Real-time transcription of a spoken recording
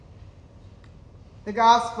The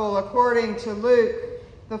Gospel according to Luke,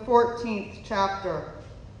 the 14th chapter.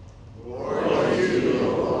 Glory to you,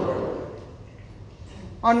 Lord.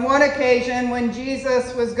 On one occasion, when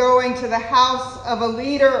Jesus was going to the house of a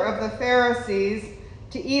leader of the Pharisees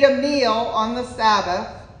to eat a meal on the Sabbath,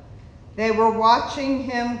 they were watching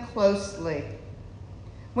him closely.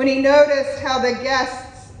 When he noticed how the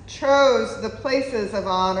guests chose the places of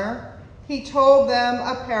honor, he told them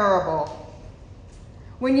a parable.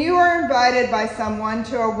 When you are invited by someone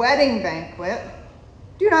to a wedding banquet,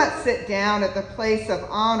 do not sit down at the place of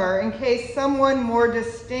honor in case someone more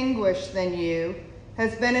distinguished than you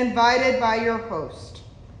has been invited by your host.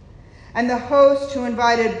 And the host who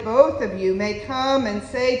invited both of you may come and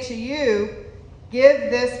say to you, "Give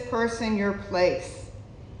this person your place."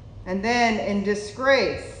 And then in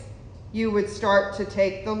disgrace, you would start to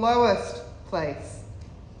take the lowest place.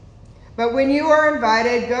 But when you are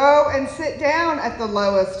invited, go and sit down at the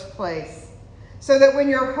lowest place, so that when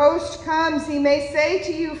your host comes, he may say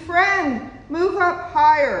to you, "Friend, move up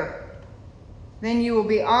higher." Then you will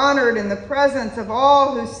be honored in the presence of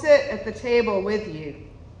all who sit at the table with you.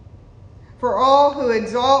 For all who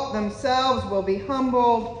exalt themselves will be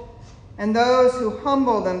humbled, and those who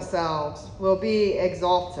humble themselves will be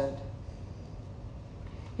exalted.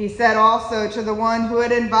 He said also to the one who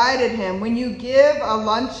had invited him, "When you give a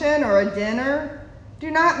luncheon or a dinner, do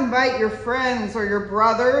not invite your friends or your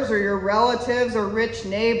brothers or your relatives or rich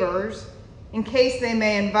neighbors, in case they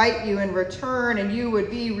may invite you in return and you would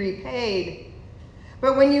be repaid.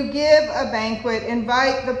 But when you give a banquet,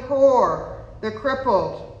 invite the poor, the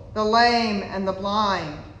crippled, the lame, and the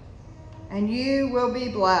blind, and you will be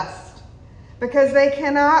blessed, because they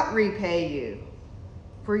cannot repay you.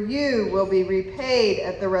 For you will be repaid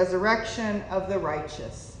at the resurrection of the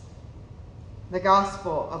righteous." The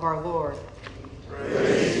Gospel of our Lord.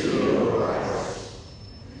 Praise to you, Christ.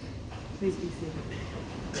 Please be seated.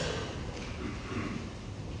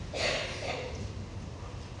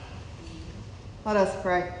 Let us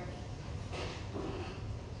pray.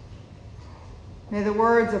 May the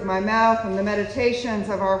words of my mouth and the meditations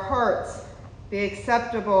of our hearts be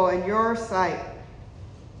acceptable in your sight,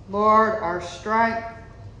 Lord, our strength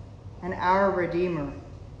and our Redeemer.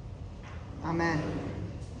 Amen.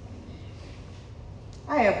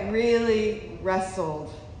 I have really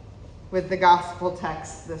wrestled with the gospel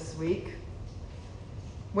text this week.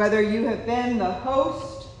 Whether you have been the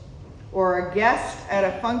host or a guest at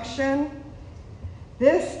a function,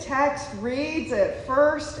 this text reads at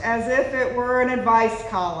first as if it were an advice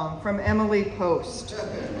column from Emily Post,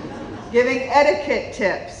 giving etiquette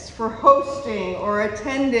tips for hosting or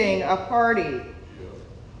attending a party.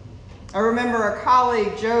 I remember a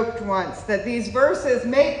colleague joked once that these verses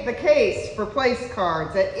make the case for place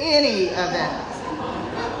cards at any event.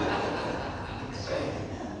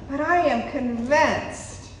 But I am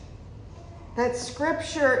convinced that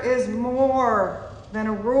Scripture is more than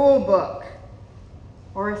a rule book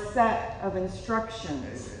or a set of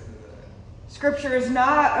instructions. Scripture is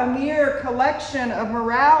not a mere collection of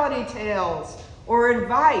morality tales or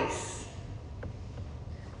advice.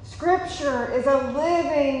 Scripture is a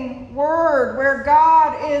living word where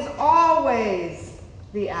God is always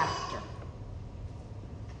the actor.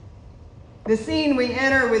 The scene we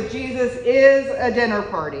enter with Jesus is a dinner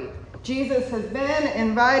party. Jesus has been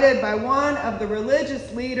invited by one of the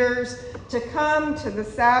religious leaders to come to the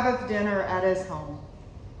Sabbath dinner at his home.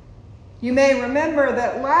 You may remember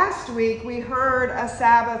that last week we heard a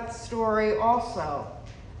Sabbath story also,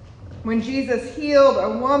 when Jesus healed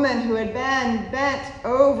a woman who had been bent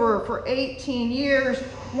over for 18 years.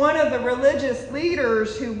 One of the religious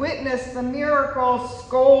leaders who witnessed the miracle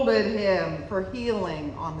scolded him for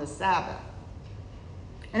healing on the Sabbath.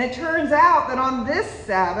 And it turns out that on this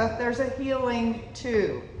Sabbath, there's a healing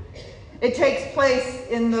too. It takes place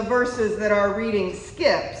in the verses that our reading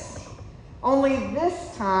skips. Only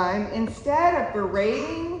this time, instead of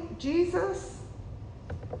berating Jesus,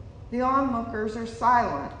 the onlookers are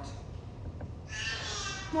silent.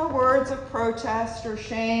 No words of protest or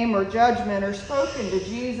shame or judgment are spoken to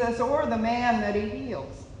Jesus or the man that he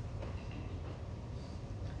heals.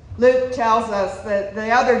 Luke tells us that the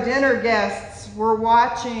other dinner guests were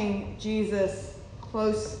watching Jesus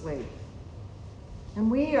closely. And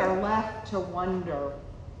we are left to wonder,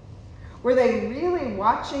 were they really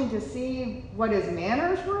watching to see what his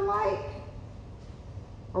manners were like?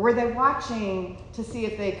 Or were they watching to see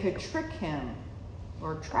if they could trick him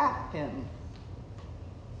or trap him?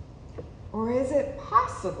 Or is it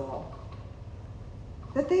possible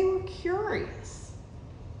that they were curious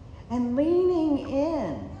and leaning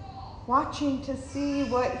in, watching to see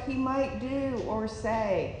what he might do or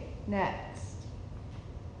say next?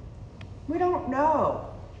 We don't know,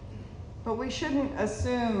 but we shouldn't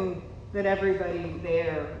assume that everybody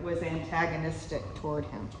there was antagonistic toward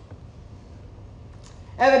him.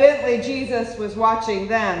 Evidently, Jesus was watching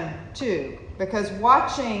them too, because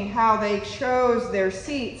watching how they chose their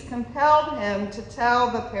seats compelled him to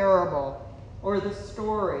tell the parable or the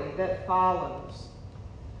story that follows.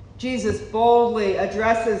 Jesus boldly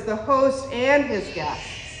addresses the host and his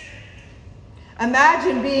guests.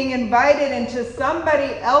 Imagine being invited into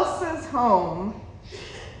somebody else's home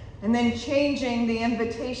and then changing the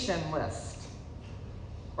invitation list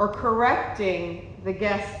or correcting the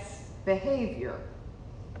guest's behavior.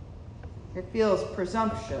 It feels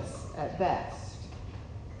presumptuous at best.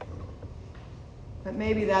 But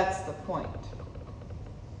maybe that's the point.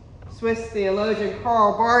 Swiss theologian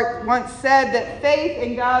Karl Barth once said that faith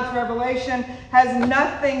in God's revelation has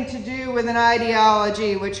nothing to do with an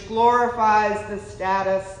ideology which glorifies the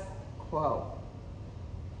status quo.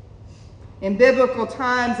 In biblical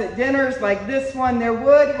times, at dinners like this one, there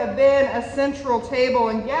would have been a central table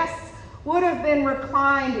and guests would have been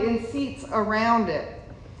reclined in seats around it.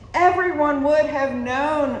 Everyone would have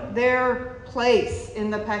known their place in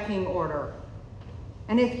the pecking order.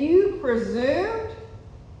 And if you presumed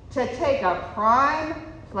to take a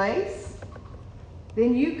prime place,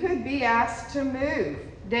 then you could be asked to move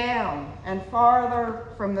down and farther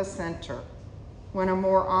from the center when a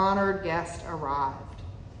more honored guest arrived.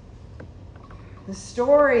 The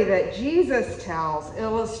story that Jesus tells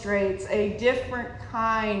illustrates a different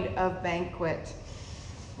kind of banquet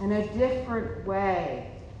and a different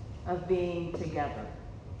way of being together.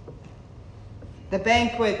 The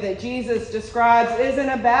banquet that Jesus describes isn't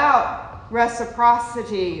about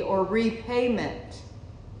reciprocity or repayment.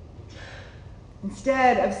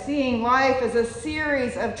 Instead of seeing life as a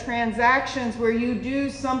series of transactions where you do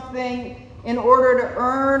something in order to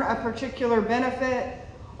earn a particular benefit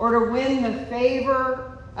or to win the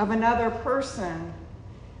favor of another person,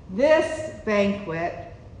 this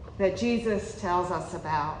banquet that Jesus tells us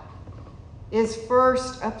about is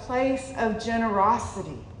first a place of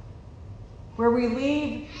generosity, where we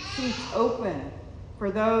leave seats open for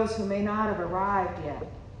those who may not have arrived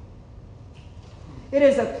yet. It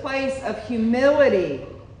is a place of humility,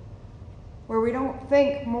 where we don't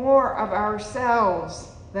think more of ourselves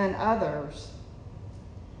than others.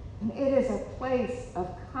 And it is a place of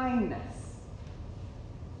kindness,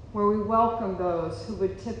 where we welcome those who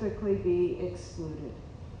would typically be excluded.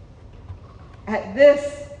 At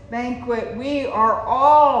this banquet, we are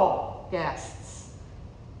all guests,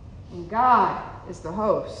 and God is the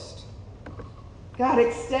host. God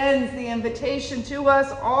extends the invitation to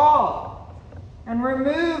us all and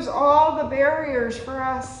removes all the barriers for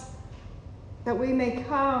us that we may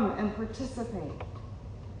come and participate.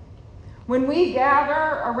 When we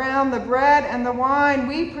gather around the bread and the wine,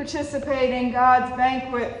 we participate in God's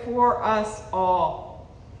banquet for us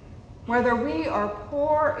all. Whether we are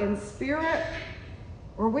poor in spirit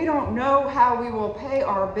or we don't know how we will pay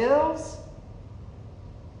our bills,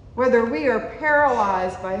 whether we are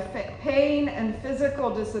paralyzed by pain and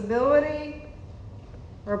physical disability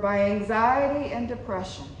or by anxiety and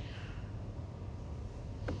depression,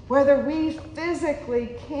 whether we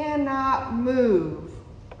physically cannot move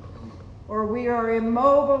or we are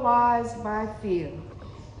immobilized by fear,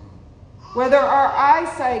 whether our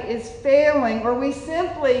eyesight is failing or we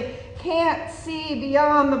simply can't see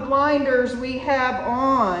beyond the blinders we have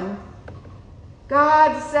on,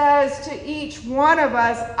 God says to each one of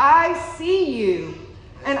us, I see you,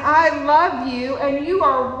 and I love you, and you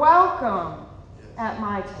are welcome at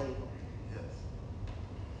my table.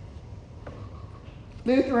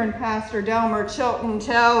 Lutheran pastor Delmer Chilton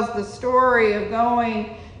tells the story of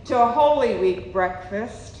going to a Holy Week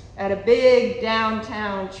breakfast at a big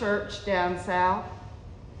downtown church down south.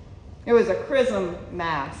 It was a chrism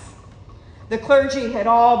mass. The clergy had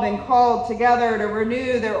all been called together to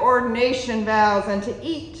renew their ordination vows and to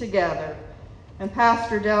eat together. And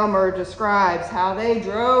Pastor Delmer describes how they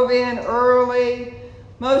drove in early,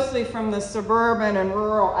 mostly from the suburban and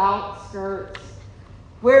rural outskirts,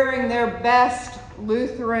 wearing their best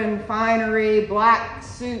Lutheran finery, black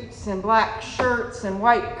suits and black shirts and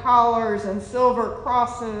white collars and silver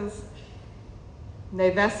crosses. They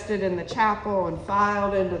vested in the chapel and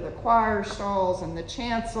filed into the choir stalls and the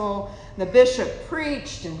chancel. The bishop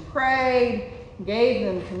preached and prayed, gave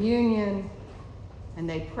them communion, and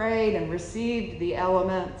they prayed and received the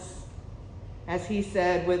elements, as he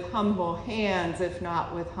said, with humble hands, if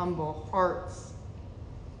not with humble hearts.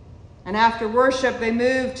 And after worship, they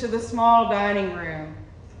moved to the small dining room,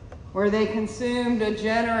 where they consumed a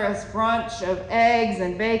generous brunch of eggs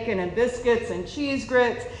and bacon and biscuits and cheese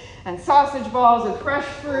grits. and sausage balls and fresh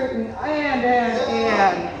fruit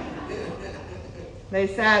and. They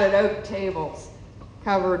sat at oak tables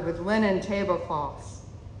covered with linen tablecloths.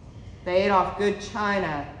 They ate off good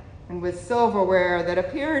china and with silverware that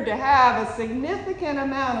appeared to have a significant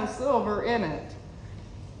amount of silver in it.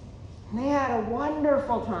 And they had a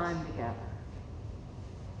wonderful time together.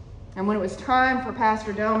 And when it was time for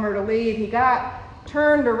Pastor Delmer to leave, he got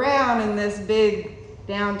turned around in this big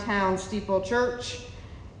downtown steeple church,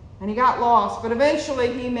 and he got lost. But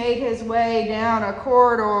eventually he made his way down a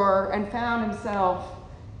corridor and found himself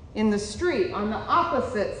in the street on the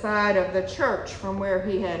opposite side of the church from where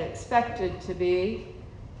he had expected to be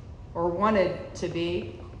or wanted to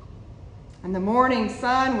be. And the morning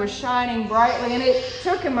sun was shining brightly, and it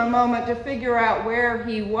took him a moment to figure out where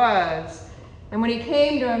he was. And when he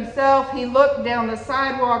came to himself, he looked down the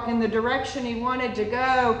sidewalk in the direction he wanted to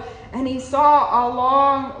go, and he saw a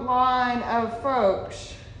long line of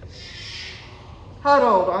folks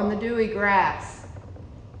huddled on the dewy grass,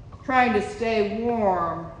 trying to stay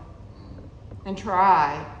warm and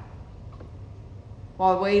dry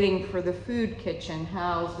while waiting for the food kitchen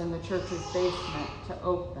housed in the church's basement to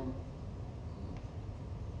open.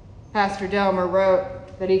 Pastor Delmer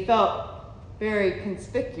wrote that he felt very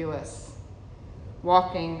conspicuous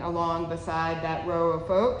walking along beside that row of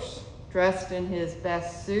folks, dressed in his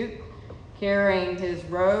best suit, carrying his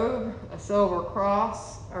robe, a silver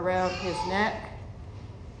cross around his neck.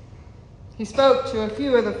 He spoke to a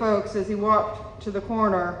few of the folks as he walked to the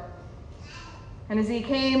corner, and as he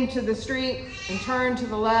came to the street and turned to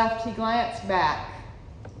the left, he glanced back,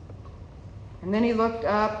 and then he looked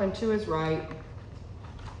up and to his right,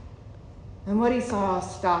 and what he saw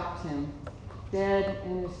stopped him dead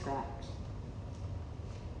in his tracks.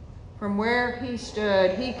 From where he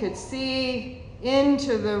stood, he could see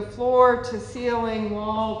into the floor-to-ceiling,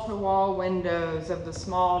 wall-to-wall windows of the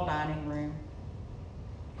small dining room.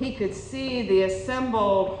 He could see the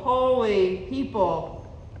assembled holy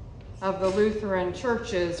people of the Lutheran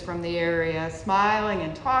churches from the area, smiling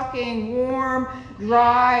and talking, warm,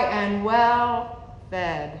 dry, and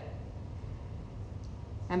well-fed.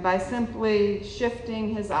 And by simply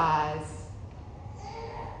shifting his eyes,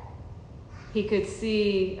 he could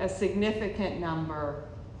see a significant number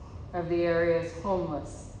of the area's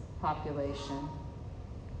homeless population,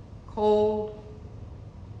 cold,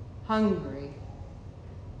 hungry,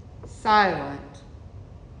 silent,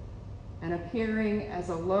 and appearing as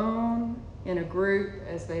alone in a group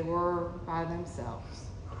as they were by themselves.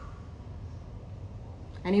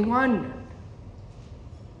 And he wondered,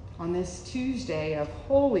 on this Tuesday of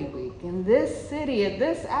Holy Week, in this city, at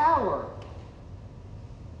this hour,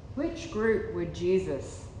 which group would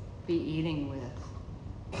Jesus be eating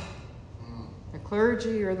with? The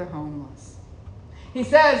clergy or the homeless? He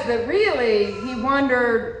says that really he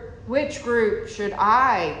wondered, which group should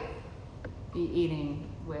I be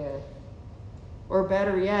eating with? Or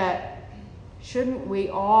better yet, shouldn't we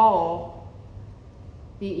all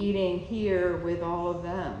be eating here with all of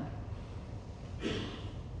them?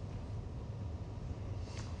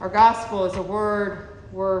 Our gospel is a word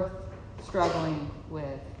worth struggling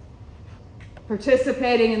with.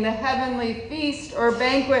 Participating in the heavenly feast or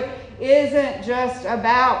banquet isn't just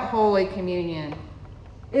about Holy Communion.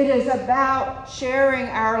 It is about sharing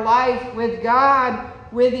our life with God,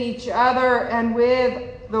 with each other, and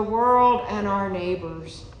with the world and our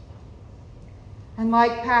neighbors. And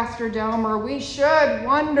like Pastor Delmer, we should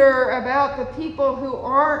wonder about the people who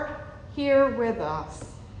aren't here with us.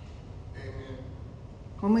 Amen.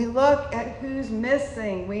 When we look at who's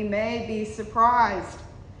missing, we may be surprised.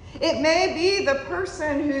 It may be the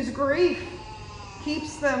person whose grief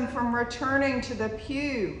keeps them from returning to the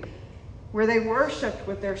pew where they worshiped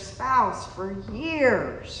with their spouse for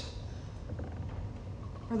years.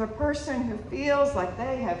 Or the person who feels like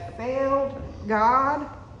they have failed God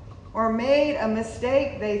or made a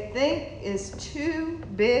mistake they think is too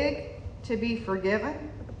big to be forgiven.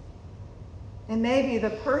 It may be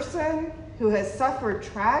the person who has suffered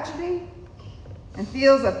tragedy and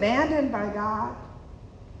feels abandoned by God.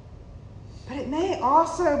 But it may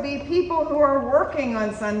also be people who are working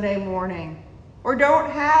on Sunday morning or don't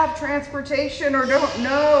have transportation or don't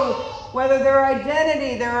know whether their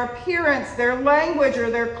identity, their appearance, their language, or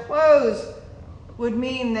their clothes would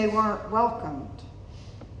mean they weren't welcomed.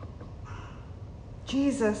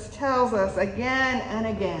 Jesus tells us again and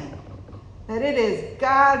again that it is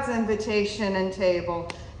God's invitation and table,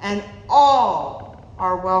 and all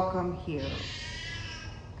are welcome here.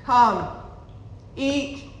 Come,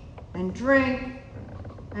 eat and drink,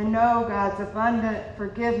 and know God's abundant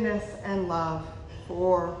forgiveness and love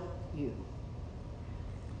for you.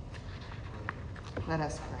 Let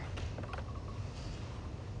us pray.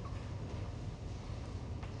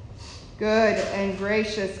 Good and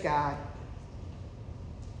gracious God,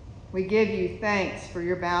 we give you thanks for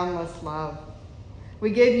your boundless love.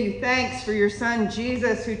 We give you thanks for your Son,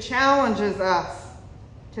 Jesus, who challenges us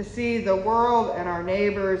to see the world and our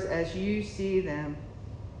neighbors as you see them.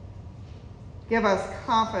 Give us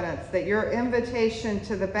confidence that your invitation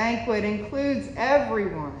to the banquet includes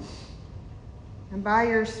everyone. And by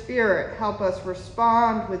your Spirit, help us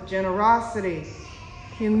respond with generosity,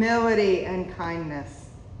 humility, and kindness.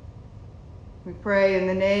 We pray in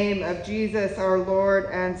the name of Jesus, our Lord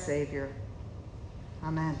and Savior.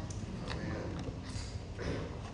 Amen.